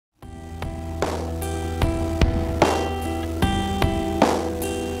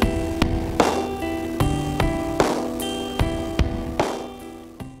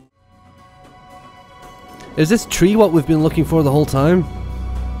Is this tree what we've been looking for the whole time?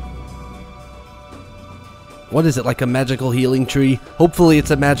 What is it, like a magical healing tree? Hopefully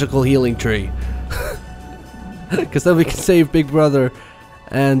it's a magical healing tree. Because then we can save Big Brother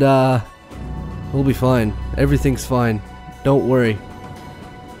and we'll be fine. Everything's fine. Don't worry.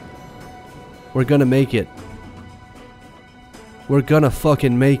 We're gonna make it. We're gonna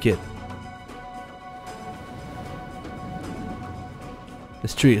fucking make it.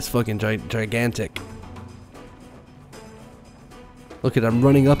 This tree is fucking gigantic. Look at, I'm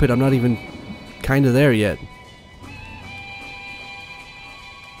running up it. I'm not even kind of there yet.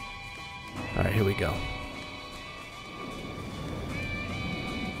 Alright, here we go.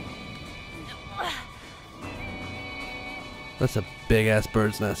 That's a big ass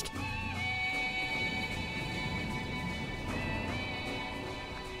bird's nest.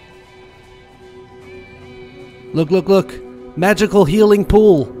 Look, look, look! Magical healing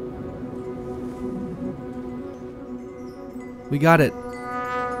pool! We got it.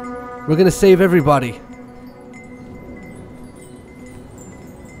 We're gonna save everybody.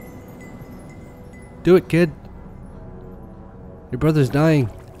 Do it, kid. Your brother's dying.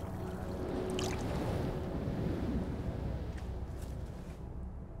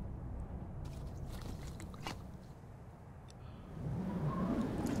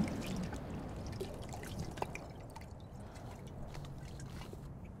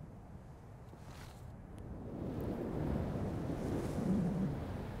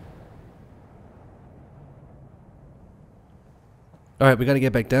 Alright, we gotta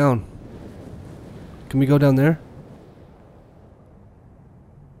get back down. Can we go down there?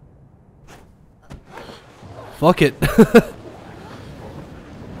 Fuck it.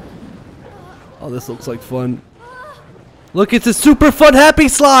 Oh, this looks like fun. Look, it's a super fun happy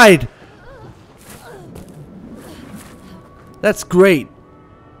slide! That's great.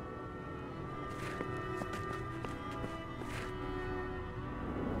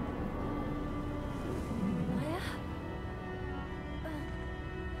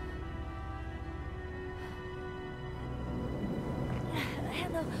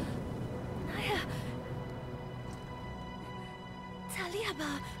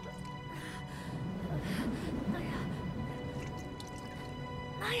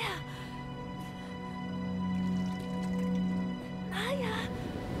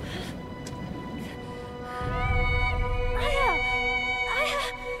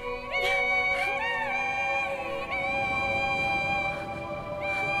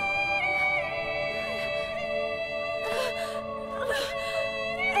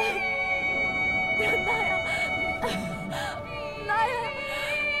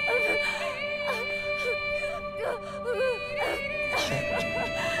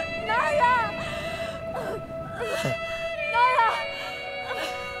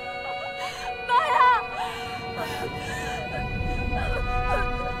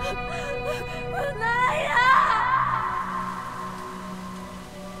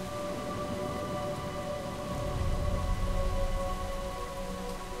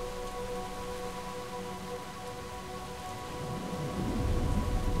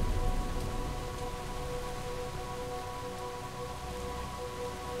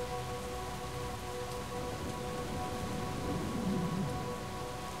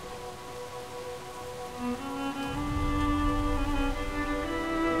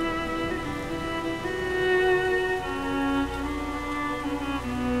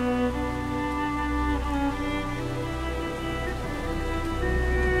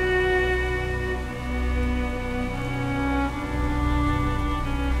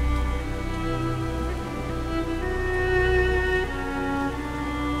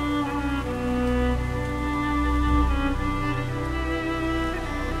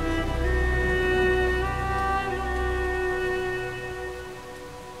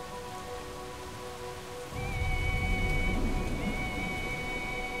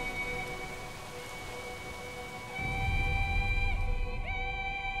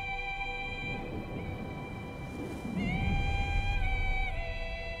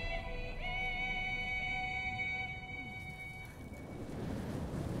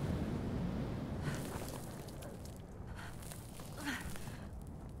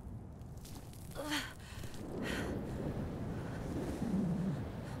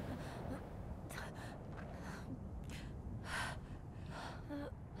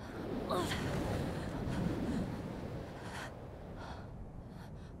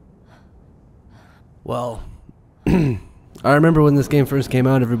 Well, I remember when this game first came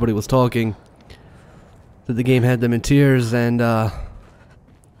out, everybody was talking that the game had them in tears, and I'll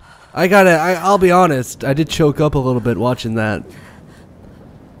be honest, I did choke up a little bit watching that.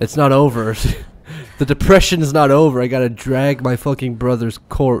 It's not over. The depression is not over. I gotta drag my fucking brother's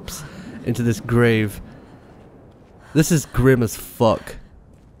corpse into this grave. This is grim as fuck.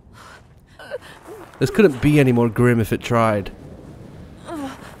 This couldn't be any more grim if it tried.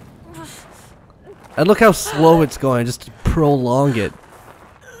 And look how slow it's going, just to prolong it.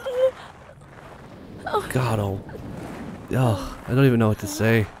 God, oh, I don't even know what to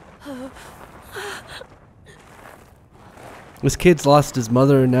say. This kid's lost his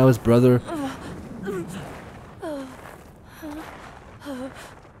mother and now his brother.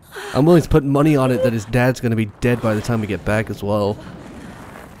 I'm willing to put money on it that his dad's gonna be dead by the time we get back as well.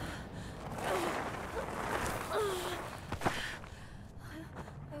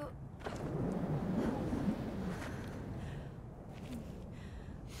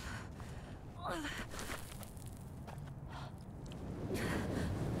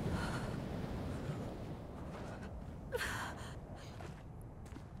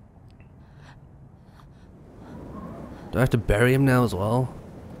 Do I have to bury him now as well?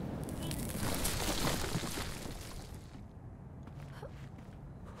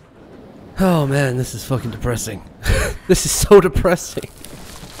 Oh man, this is fucking depressing. This is so depressing.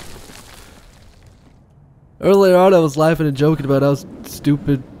 Earlier on I was laughing and joking about how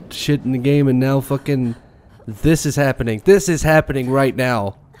stupid shit in the game, and now fucking this is happening. This is happening right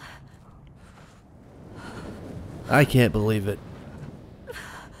now. I can't believe it.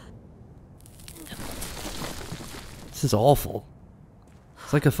 This is awful.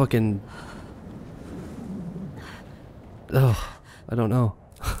 It's like a fucking... Ugh, I don't know.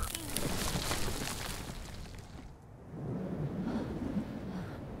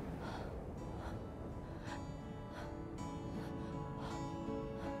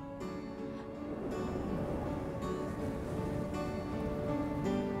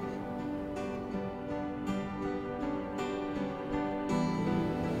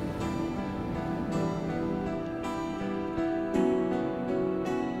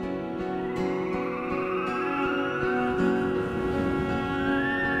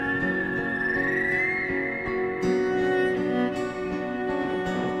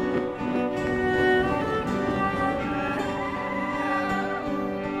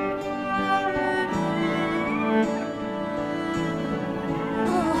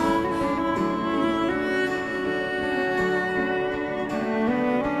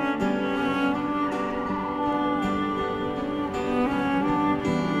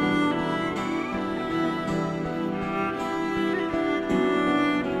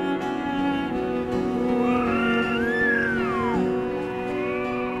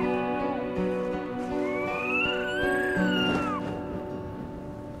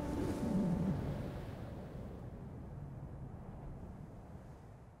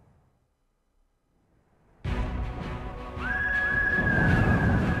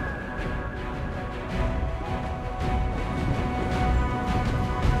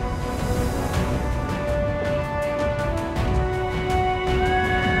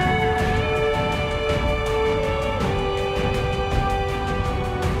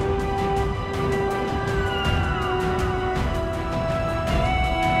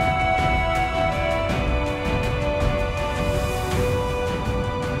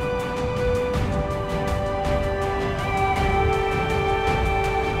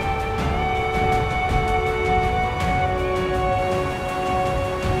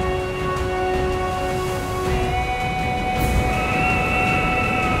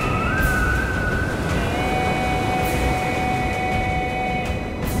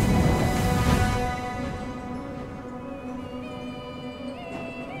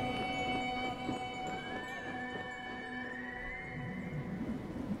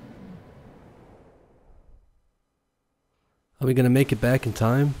 Are we gonna make it back in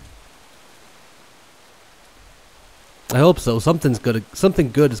time? I hope so. Something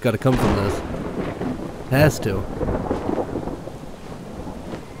good has got to come from this. It has to.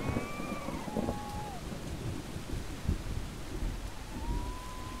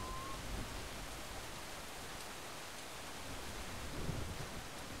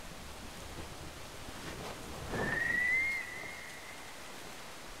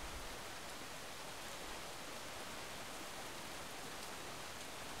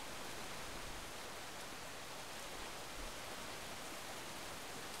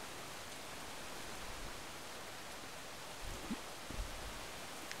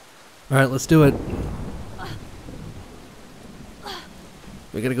 Alright, let's do it.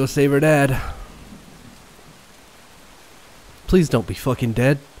 We gotta go save her dad. Please don't be fucking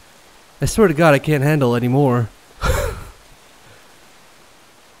dead. I swear to God I can't handle anymore.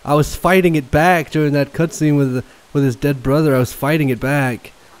 I was fighting it back during that cutscene with his dead brother. I was fighting it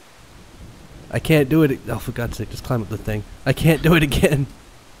back. I can't do it. Oh, for God's sake, just climb up the thing. I can't do it again.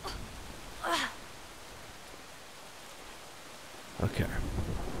 Okay.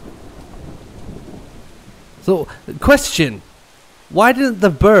 So, question. Why didn't the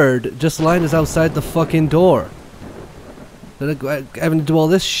bird just line us outside the fucking door? Having to do all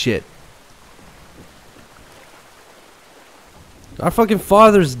this shit. Our fucking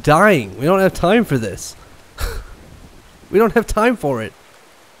father's dying. We don't have time for this. We don't have time for it.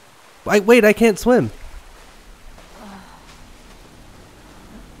 Wait, I can't swim.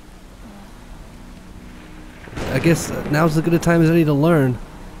 I guess now's as good a time as any to learn.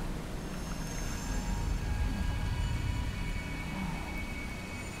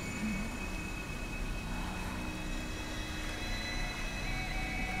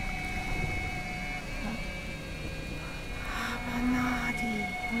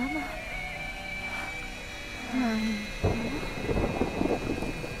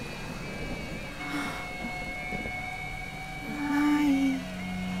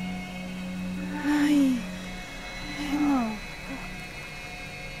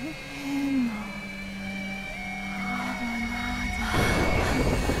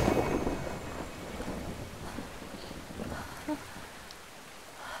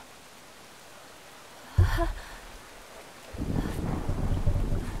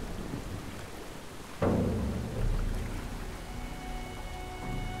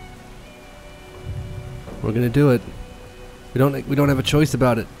 We're gonna do it. We don't have a choice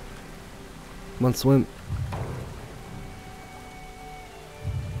about it. Come on, swim.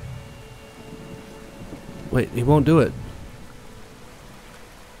 Wait, he won't do it.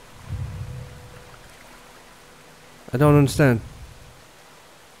 I don't understand.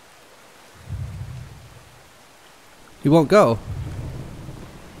 He won't go.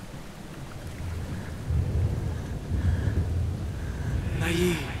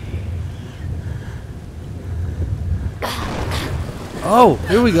 Oh,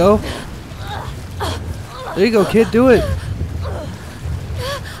 here we go. There you go, kid, do it.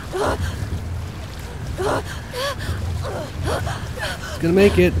 It's gonna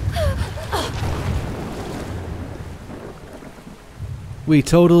make it. We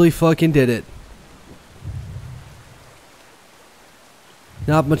totally fucking did it.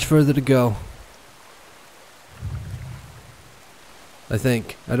 Not much further to go. I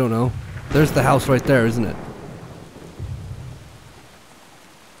think. I don't know. There's the house right there, isn't it?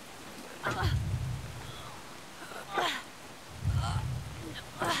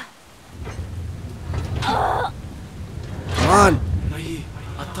 Come on!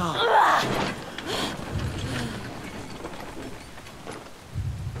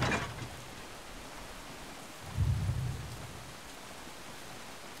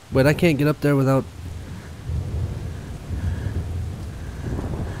 Wait, I can't get up there without...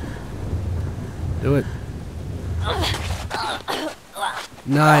 Do it.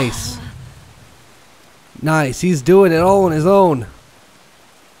 Nice. Nice, he's doing it all on his own.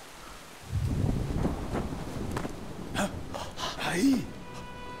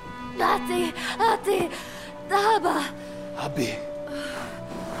 Ati, Taba. Abi.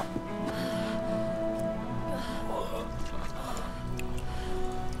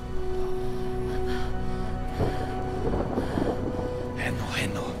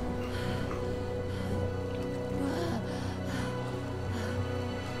 Heno.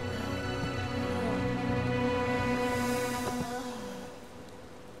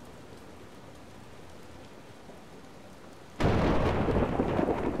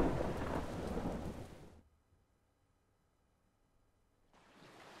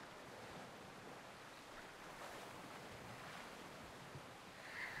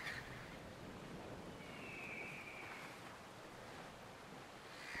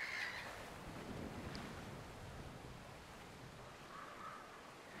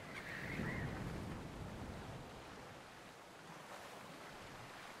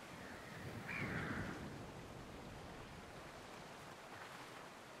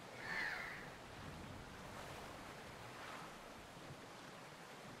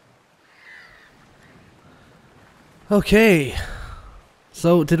 Okay.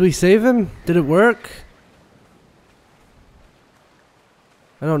 So, did we save him? Did it work?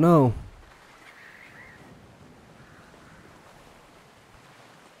 I don't know.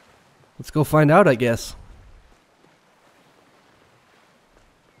 Let's go find out, I guess.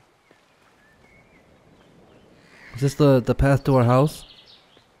 Is this the path to our house?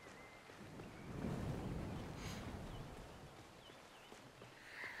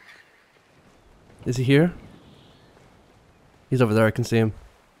 Is he here? He's over there, I can see him.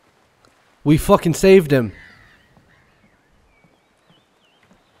 We fucking saved him.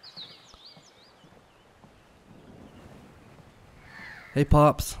 Hey,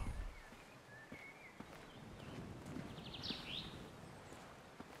 Pops.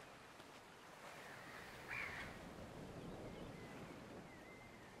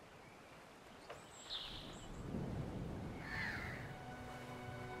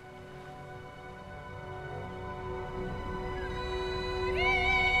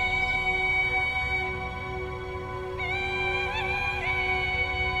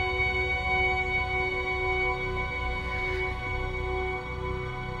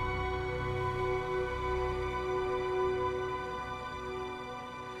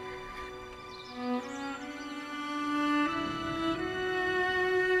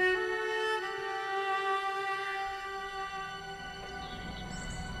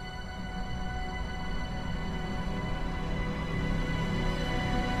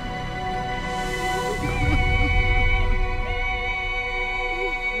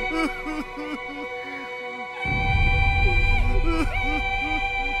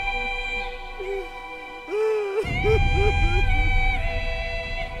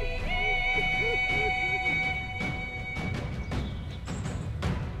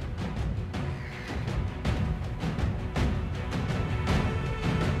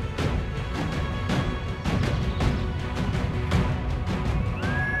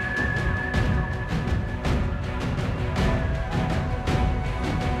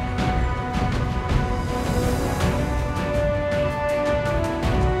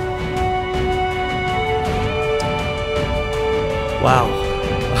 Wow.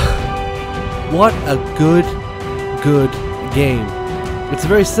 What a good game. It's a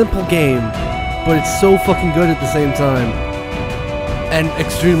very simple game, but it's so fucking good at the same time. And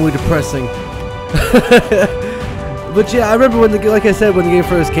extremely depressing. But yeah, I remember when like I said, when the game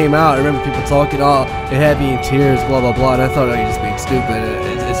first came out, I remember people talking, oh, it had me in tears, blah blah blah, and I thought, oh, you're just being stupid,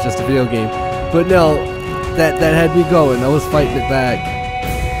 it's just a video game. But no, that had me going, I was fighting it back.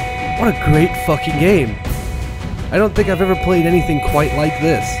 What a great fucking game. I don't think I've ever played anything quite like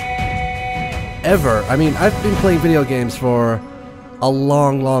this. Ever. I mean, I've been playing video games for a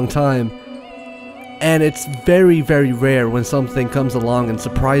long time, and it's very rare when something comes along and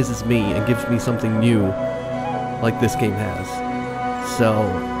surprises me and gives me something new, like this game has. So,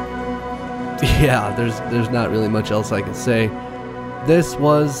 yeah, there's not really much else I can say. This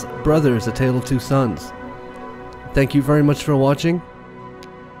was Brothers: A Tale of Two Sons. Thank you very much for watching,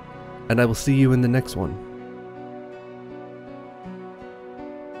 and I will see you in the next one.